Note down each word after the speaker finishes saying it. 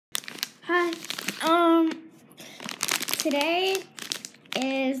today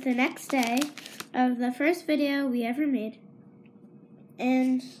is the next day of the first video we ever made.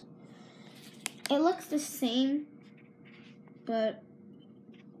 And it looks the same, but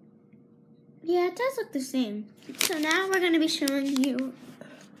yeah, it does look the same. So now we're going to be showing you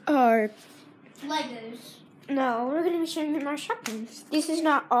our Legos. No, we're going to be showing them our Shopkins. This is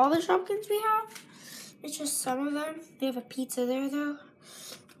not all the Shopkins we have. It's just some of them. We have a pizza there, though.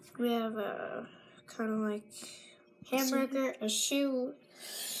 We have a kind of like hamburger, a shoe,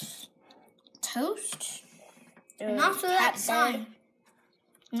 toast, And also that sign. bed.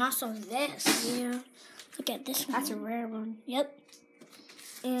 And also this. Yeah, Look at this one. that's a rare one. Yep.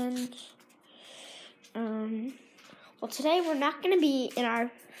 And, well, today we're not going to be in our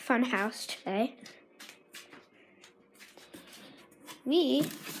fun house today. We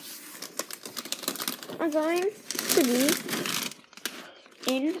are going to be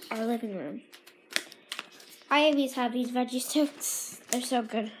in our living room. I always have these veggie sticks. They're so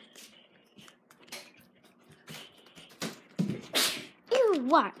good. Ew,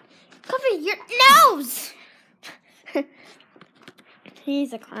 what? Cover your nose!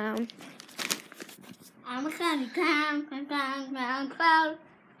 He's a clown. I'm a clown. I'm a clown.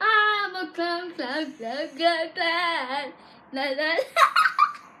 I'm a clown. La, la.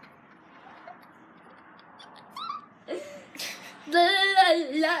 La, la,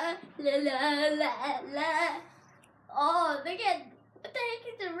 la, la, la, la. Oh, look at, what the heck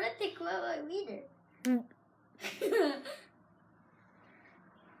is the red thing on my meter?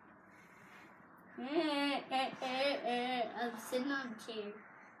 I'm sitting on a chair.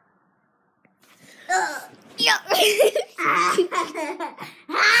 You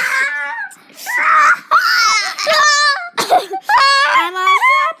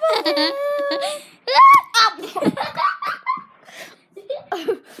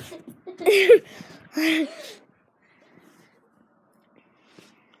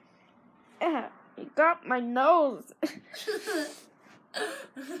got my nose.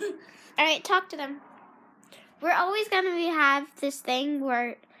 Alright, talk to them. We're always going to have this thing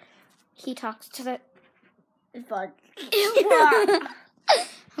where he talks to the... I'm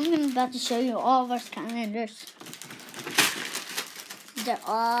about to show you all of our calendars. They're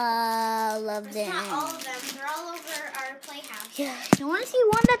all of them. Not all of them. They're all over our playhouse. Yeah. You want to see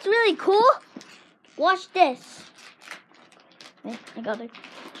one that's really cool? Watch this. Wait, I got it.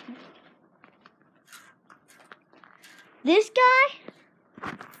 This guy,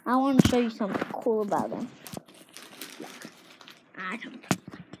 I want to show you something cool about him. Look. I don't like him.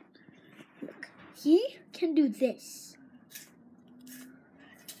 Look. He can do this.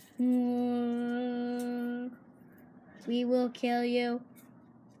 We will kill you.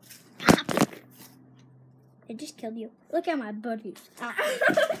 I just killed you. Look at my buddy.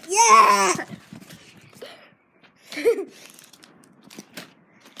 Yeah! Did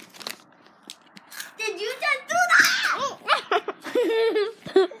you just do that?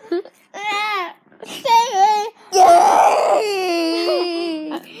 Yay!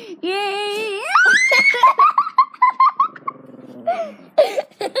 Yay!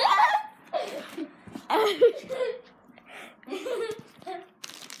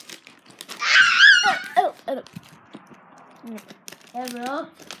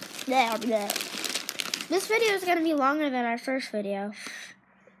 This video is going to be longer than our first video.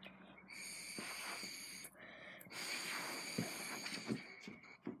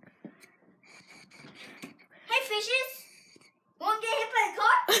 Hey, fishes! Won't get hit by a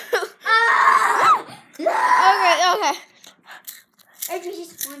car? Okay. Hey,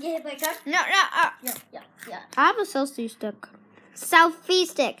 fishes! Won't get hit by a car? No. Yeah. I have a selfie stick. Selfie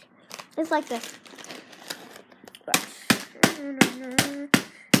stick. It's like this.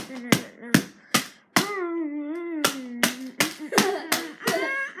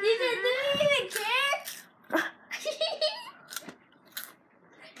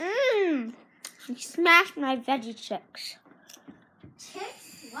 You smashed my veggie chicks.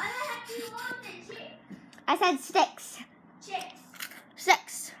 Chicks? Why the heck do you want the chicks? I said sticks. Chicks.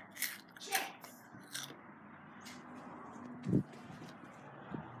 Six. Chicks.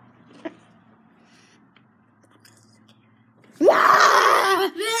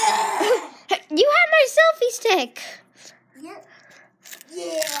 You had my selfie stick. Yep.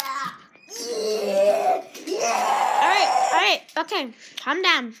 Yeah. All right. Okay, calm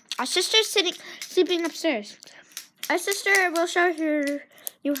down. Our sister's sleeping upstairs. Our sister will show you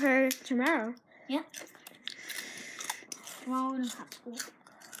her tomorrow. Yep. Tomorrow we don't have school.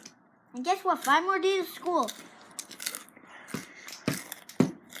 And guess what? 5 more days of school.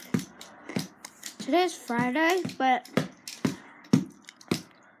 Today's Friday, but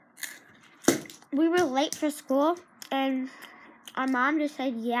we were late for school, And our mom just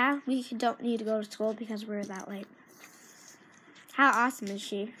said, yeah, we don't need to go to school because we're that late. How awesome is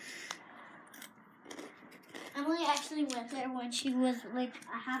she? Emily actually went there when she was like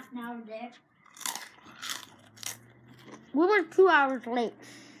a half an hour there. We were 2 hours late.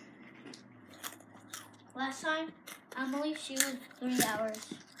 Last time, Emily, she was 3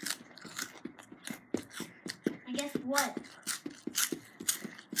 hours. And guess what?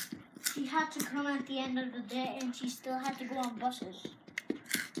 She had to come at the end of the day and she still had to go on buses.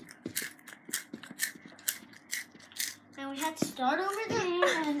 And we had to start over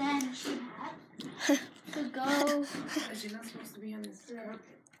there and then she had to go. But you're not supposed to be on this carpet.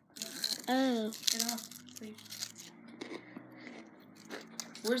 Oh. Get off, please.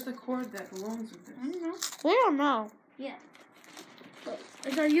 Where's the cord that belongs with this? I don't know. We don't know. Yeah.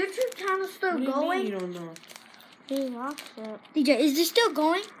 Is our YouTube channel still What do you going? mean you don't know? We lost it. DJ, is this still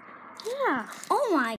going? Yeah. Oh my